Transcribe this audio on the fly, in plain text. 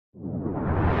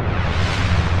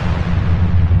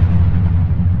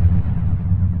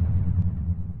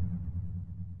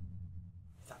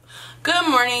Good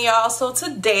morning, y'all. So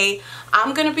today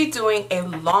I'm gonna be doing a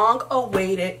long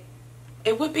awaited,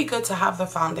 it would be good to have the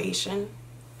foundation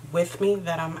with me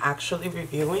that I'm actually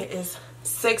reviewing. It is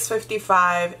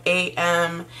 6:55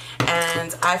 a.m.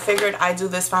 and I figured I'd do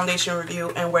this foundation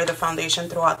review and wear the foundation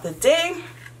throughout the day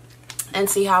and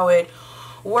see how it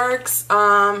works.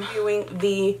 Doing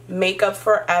the Makeup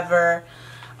Forever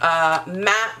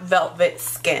matte velvet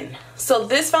skin. So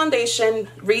this foundation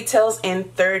retails in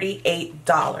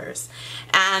 $38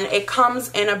 and it comes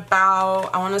in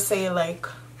about, I want to say like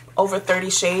over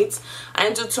 30 shades. I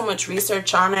didn't do too much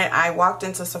research on it. I walked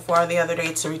into Sephora the other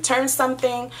day to return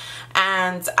something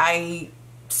and I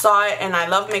saw it and I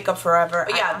love Makeup Forever.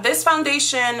 But yeah, this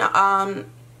foundation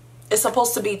is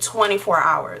supposed to be 24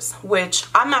 hours, which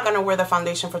I'm not going to wear the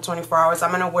foundation for 24 hours.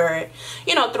 I'm going to wear it,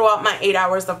 you know, throughout my 8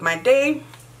 hours of my day.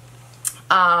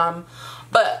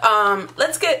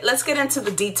 Let's get into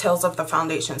the details of the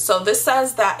foundation. So this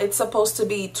says that it's supposed to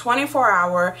be 24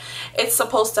 hour. It's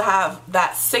supposed to have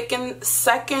that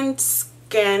second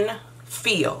skin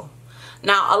feel.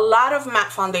 Now, a lot of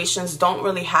matte foundations don't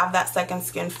really have that second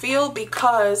skin feel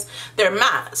because they're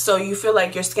matte. So you feel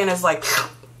like your skin is like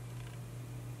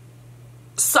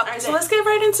sucked. All right, so let's get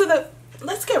right into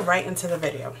the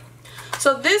video.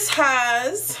 So this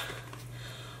has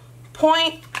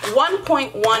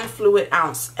 1.1 fluid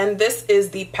ounce, and this is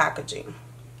the packaging.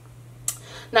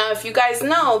 Now, if you guys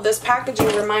know, this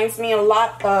packaging reminds me a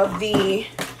lot of the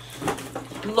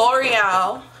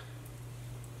L'Oreal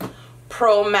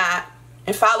Pro Matte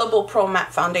Infallible Pro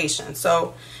Matte foundation.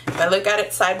 So if I look at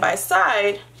it side by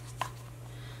side,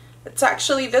 it's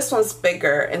actually, this one's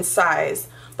bigger in size,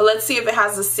 but let's see if it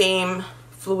has the same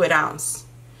fluid ounce.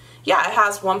 Yeah, it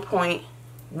has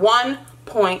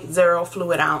 1.0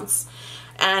 fluid ounce.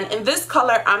 And in this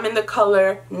color, I'm in the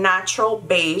color Natural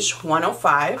Beige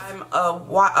 105. I'm a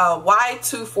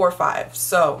Y245.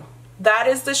 So that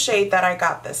is the shade that I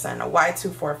got this in, a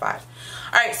Y245. All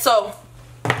right, so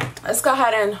let's go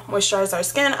ahead and moisturize our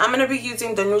skin. I'm going to be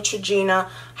using the Neutrogena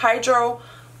Hydro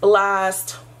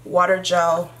Blast Water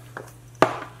Gel.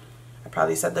 I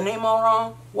probably said the name all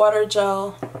wrong. Water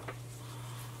Gel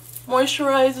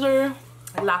Moisturizer.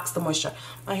 It locks the moisture.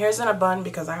 My hair's in a bun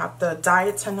because I have to dye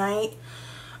it tonight.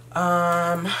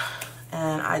 And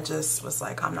I just was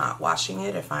like, I'm not washing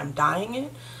it if I'm dyeing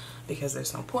it because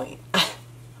there's no point.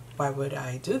 Why would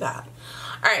I do that?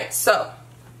 All right, so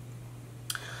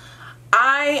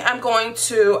I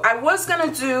was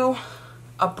gonna do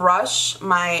a brush,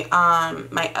 my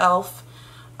my e.l.f.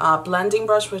 Blending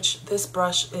brush, which this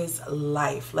brush is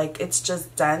life. Like, it's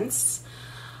just dense.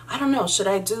 I don't know, should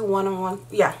I do one-on-one?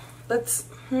 Yeah, let's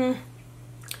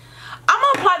I'm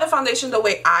gonna apply the foundation the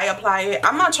way I apply it.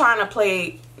 I'm not trying to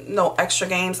play no extra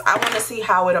games. I want to see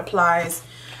how it applies,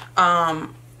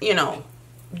 you know,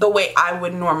 the way I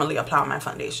would normally apply my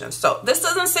foundation. So this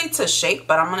doesn't say to shake,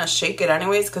 but I'm gonna shake it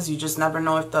anyways because you just never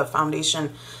know if the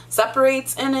foundation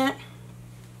separates in it.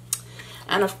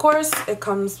 And of course, it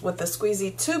comes with a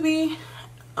squeezy tubey,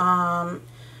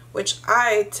 which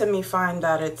I find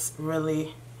that it's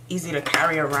really easy to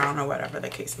carry around or whatever the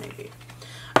case may be.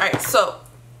 All right, so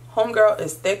homegirl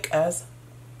is thick as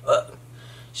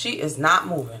she is not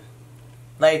moving.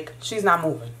 Like, she's not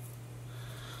moving.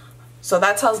 So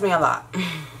that tells me a lot.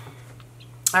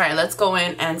 All right, let's go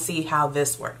in and see how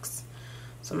this works.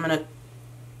 So I'm gonna,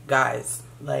 guys,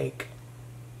 like,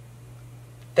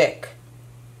 thick.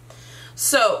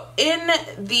 So in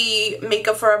the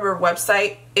Makeup Forever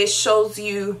website, it shows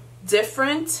you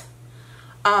different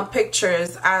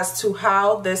pictures as to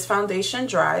how this foundation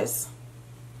dries.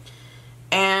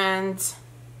 And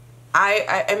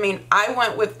I mean, I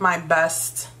went with my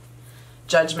best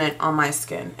judgment on my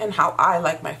skin and how I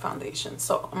like my foundation.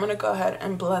 So I'm gonna go ahead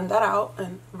and blend that out.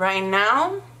 And right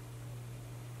now,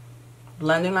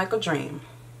 blending like a dream.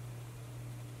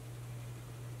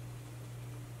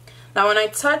 Now when I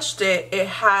touched it, it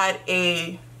had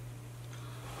a,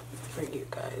 bring you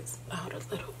guys out a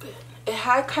little bit. It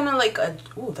had kind of like a,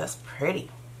 ooh, that's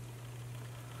pretty.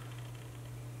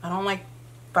 I don't like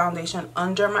foundation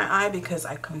under my eye because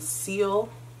I conceal.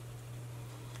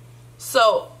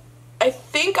 So I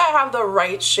think I have the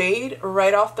right shade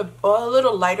right off the, a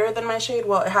little lighter than my shade.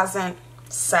 Well, it hasn't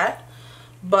set,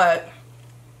 but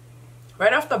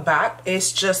right off the bat,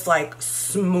 it's just like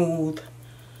smooth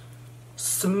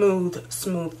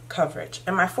coverage.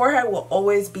 And my forehead will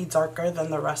always be darker than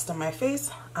the rest of my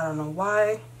face. I don't know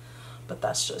why, but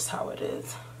that's just how it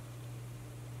is.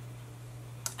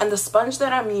 And the sponge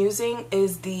that I'm using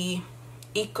is the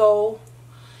Eco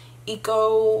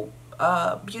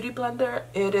Beauty Blender.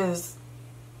 It is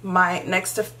my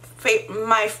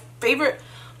my favorite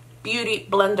beauty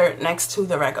blender next to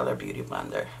the regular beauty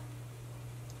blender.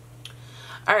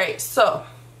 All right, so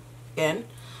again,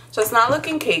 so it's not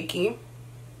looking cakey.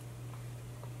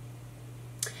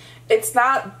 It's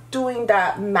not doing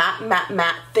that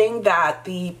matte thing that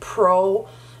the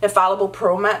Infallible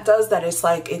Pro Matte does, that it's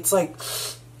like it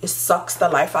sucks the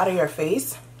life out of your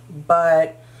face.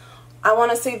 But I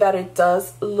want to say that it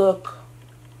does look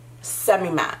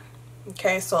semi-matte.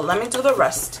 Okay, so let me do the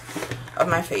rest of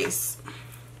my face.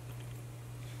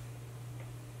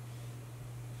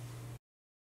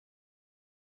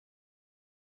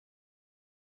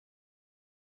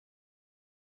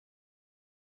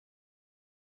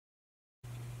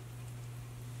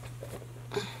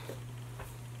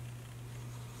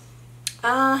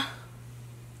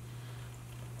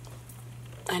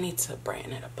 I need to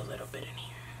brighten it up a little bit in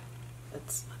here.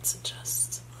 Let's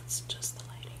adjust the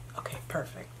lighting. Okay,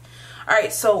 perfect. All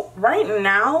right, so right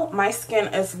now my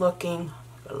skin is looking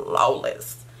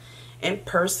flawless. In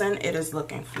person, it is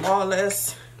looking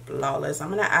flawless. I'm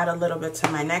gonna add a little bit to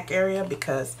my neck area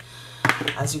because,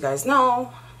 as you guys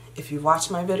know, if you've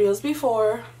watched my videos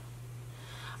before,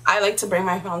 I like to bring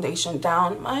my foundation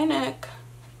down my neck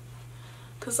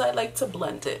because I like to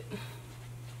blend it,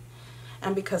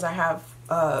 and because I have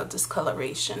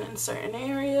discoloration in certain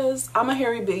areas. I'm a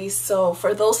hairy beast, so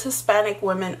for those Hispanic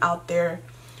women out there,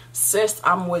 sis,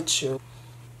 I'm with you.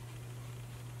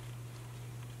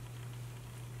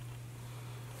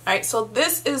 Alright, so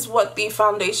this is what the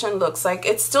foundation looks like.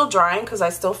 It's still drying because I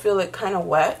still feel it kind of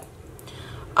wet.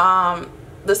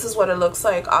 This is what it looks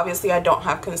like. Obviously, I don't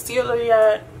have concealer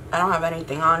yet. I don't have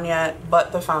anything on yet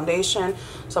but the foundation.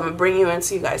 So I'm going to bring you in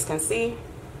so you guys can see.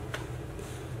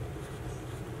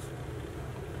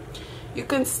 You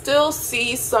can still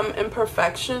see some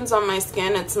imperfections on my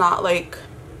skin. It's not like,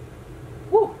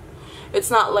 woo, it's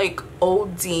not like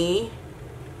OD.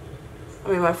 I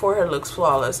mean, my forehead looks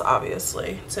flawless,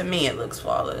 obviously. To me, it looks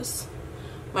flawless.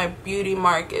 My beauty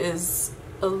mark is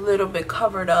a little bit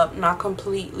covered up, not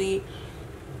completely.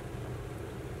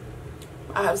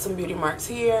 I have some beauty marks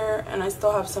here, and I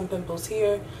still have some pimples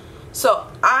here. So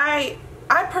I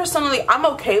personally, I'm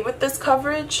okay with this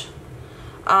coverage.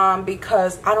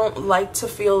 Because I don't like to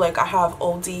feel like I have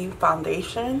OD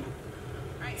foundation.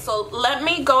 Right, so let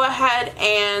me go ahead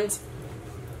and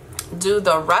do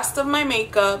the rest of my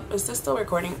makeup. Is this still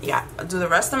recording? Yeah, I'll do the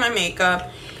rest of my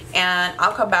makeup and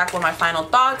I'll come back with my final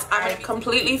thoughts. I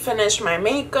completely finished my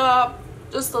makeup,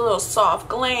 just a little soft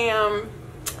glam.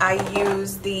 I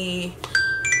use the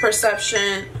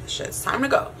Perception, shit, it's time to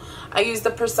go. I use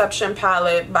the Perception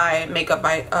palette by Makeup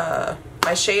by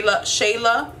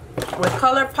Shayla with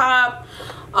ColourPop.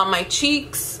 On my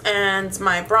cheeks and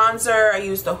my bronzer, I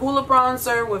use the Hoola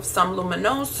bronzer with some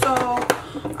Luminoso.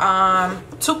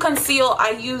 To conceal,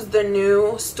 I use the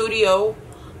new Studio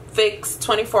Fix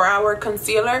 24-hour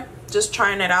concealer. Just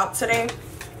trying it out today.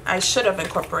 I should have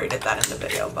incorporated that in the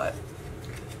video, but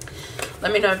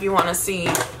let me know if you want to see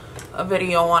a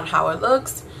video on how it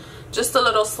looks. Just a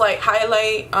little slight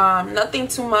highlight, nothing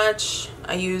too much.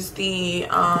 I use the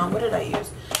what did I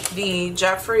use? The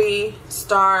Jeffree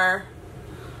Star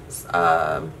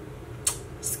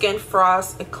Skin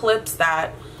Frost Eclipse,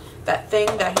 that thing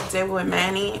that he did with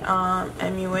Manny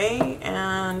MUA,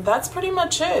 and that's pretty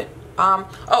much it.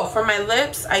 Oh, for my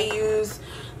lips, I use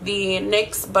the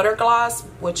NYX Butter Gloss,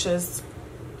 which is,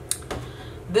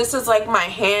 this is like my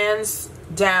hands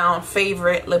down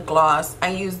favorite lip gloss. I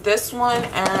use this one,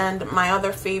 and my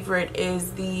other favorite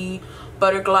is the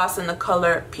Butter Gloss in the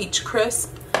color Peach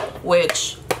Crisp,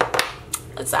 which,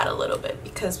 let's add a little bit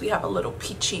because we have a little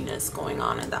peachiness going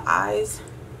on in the eyes.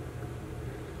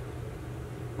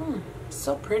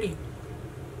 So pretty.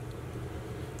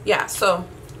 Yeah, so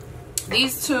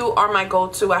these two are my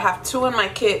go-to. I have two in my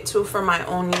kit, two for my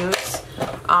own use.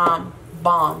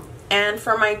 Bomb. And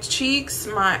for my cheeks,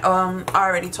 I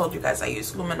already told you guys I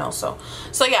use Luminoso.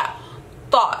 So yeah,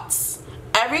 thoughts.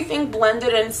 Everything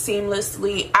blended in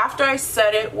seamlessly. After I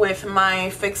set it with my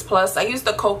Fix Plus, I used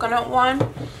the coconut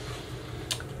one.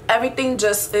 Everything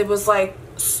just, it was like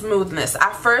smoothness.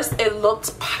 At first it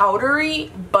looked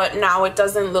powdery, but now it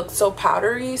doesn't look so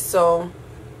powdery. So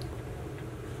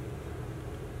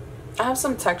I have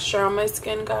some texture on my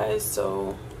skin, guys,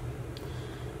 so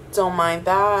don't mind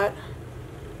that.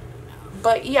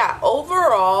 But yeah,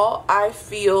 overall, I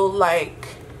feel like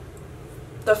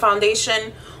the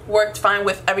foundation worked fine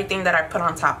with everything that I put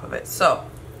on top of it. So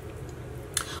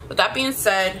with that being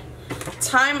said,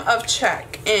 time of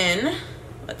check-in.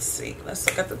 Let's see, let's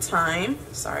look at the time.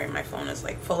 Sorry, my phone is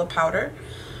like full of powder.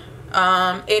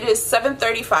 It is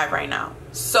 7:35 right now.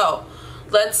 So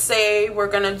let's say we're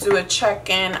gonna do a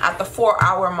check-in at the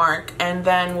 4-hour mark, and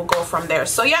then we'll go from there.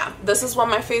 So yeah, this is what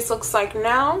my face looks like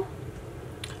now.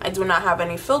 I do not have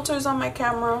any filters on my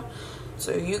camera,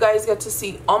 so you guys get to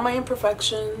see all my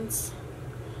imperfections.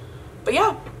 But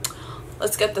yeah,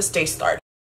 let's get this day started.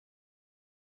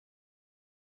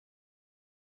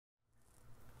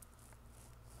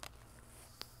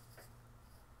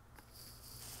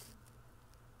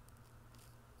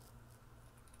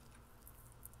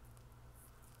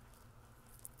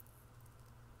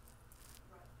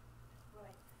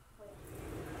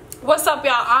 What's up,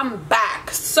 y'all? I'm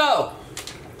back. So,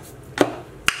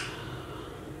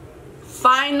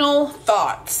 final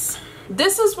thoughts.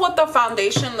 This is what the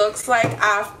foundation looks like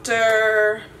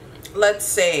after, let's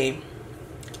say,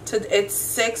 it's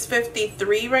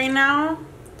 6:53 right now.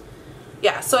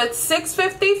 Yeah, so it's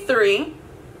 6:53,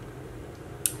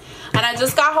 and I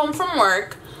just got home from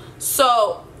work.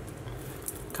 So,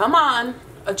 come on,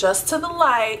 adjust to the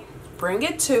light, bring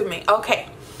it to me. Okay.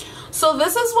 So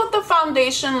this is what the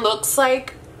foundation looks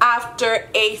like after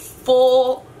a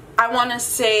full, I want to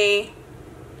say,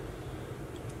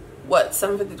 what,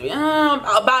 7:53?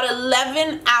 About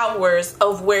 11 hours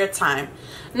of wear time.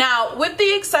 Now, with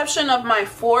the exception of my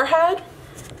forehead,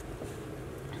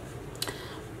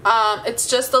 it's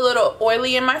just a little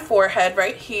oily in my forehead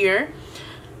right here.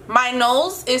 My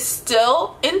nose is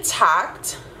still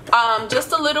intact.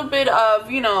 Just a little bit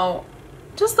of, you know,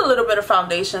 just a little bit of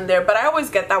foundation there, but I always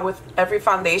get that with every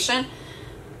foundation.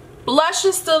 Blush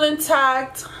is still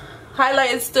intact.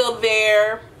 Highlight is still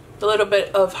there. The little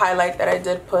bit of highlight that I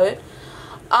did put.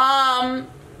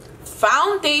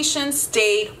 Foundation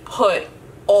stayed put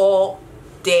all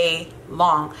day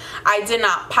long. I did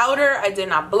not powder. I did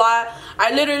not blot.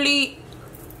 I literally,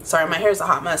 sorry, my hair's a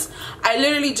hot mess. I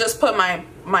literally just put my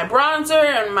bronzer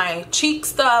and my cheek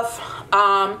stuff.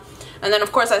 And then,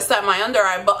 of course, I set my under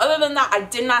eye. But other than that, I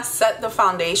did not set the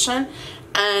foundation.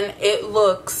 And it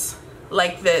looks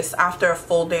like this after a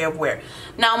full day of wear.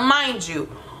 Now, mind you,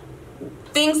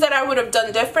 things that I would have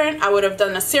done different, I would have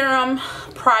done a serum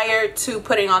prior to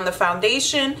putting on the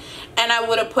foundation. And I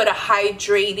would have put a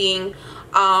hydrating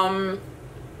primer.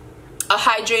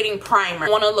 I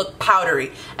want to look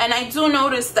powdery. And I do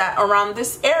notice that around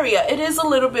this area, it is a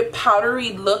little bit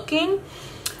powdery looking.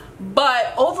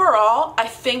 But overall, I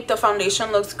think the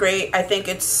foundation looks great. I think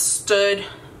it stood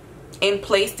in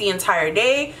place the entire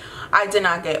day. I did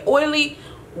not get oily.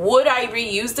 Would I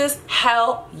reuse this?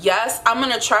 Hell yes. I'm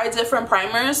going to try different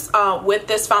primers with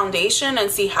this foundation and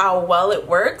see how well it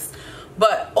works.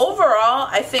 But overall,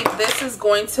 I think this is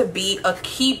going to be a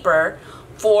keeper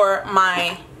for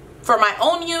my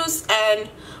own use and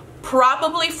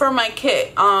probably for my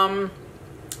kit.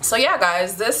 So yeah,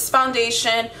 guys, this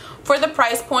foundation, for the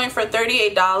price point, for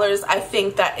 $38, I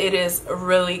think that it is a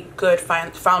really good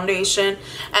foundation.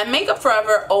 And Makeup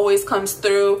Forever always comes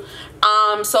through.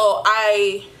 So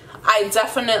I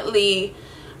definitely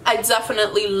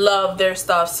love their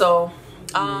stuff. So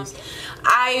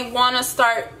I want to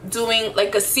start doing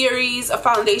like a series, a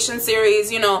foundation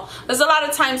series. You know, there's a lot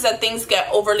of times that things get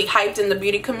overly hyped in the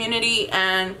beauty community,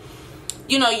 and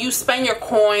you know, you spend your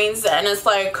coins and it's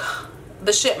like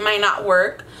the shit might not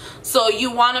work. So you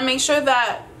want to make sure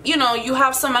that, you know, you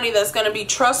have somebody that's going to be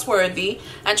trustworthy.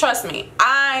 And trust me,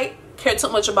 I care too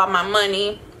much about my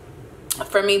money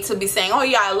for me to be saying, oh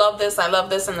yeah, I love this, and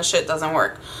the shit doesn't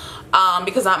work.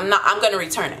 Because I'm going to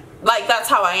return it. Like, that's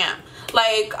how I am.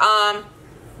 Like,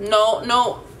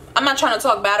 no, I'm not trying to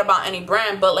talk bad about any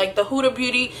brand, but like the Huda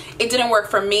Beauty, it didn't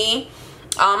work for me.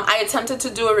 I attempted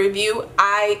to do a review.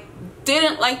 I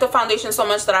didn't like the foundation so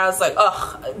much that I was like,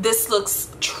 ugh, this looks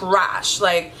trash.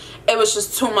 Like, it was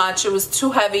just too much. It was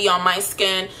too heavy on my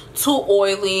skin, too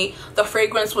oily. The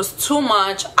fragrance was too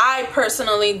much. I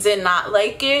personally did not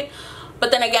like it. But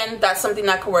then again, that's something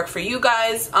that could work for you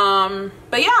guys.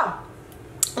 But yeah,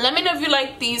 let me know if you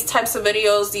like these types of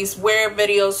videos, these wear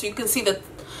videos, so you can see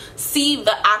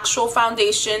the actual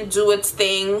foundation do its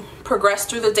thing, progress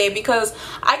through the day. Because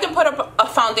I can put up a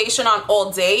foundation on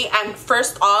all day, and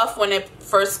first off, when it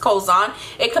first goes on,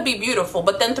 it could be beautiful,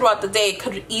 but then throughout the day it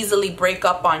could easily break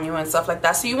up on you and stuff like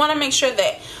that. So you want to make sure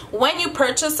that when you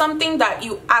purchase something, that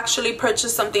you actually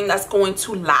purchase something that's going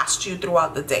to last you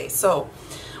throughout the day. So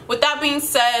with that being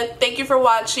said, thank you for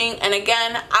watching, and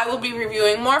again, I will be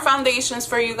reviewing more foundations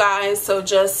for you guys. So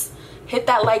just hit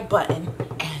that like button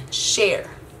and share,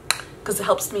 because it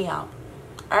helps me out.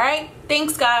 All right,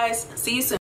 thanks guys, see you soon.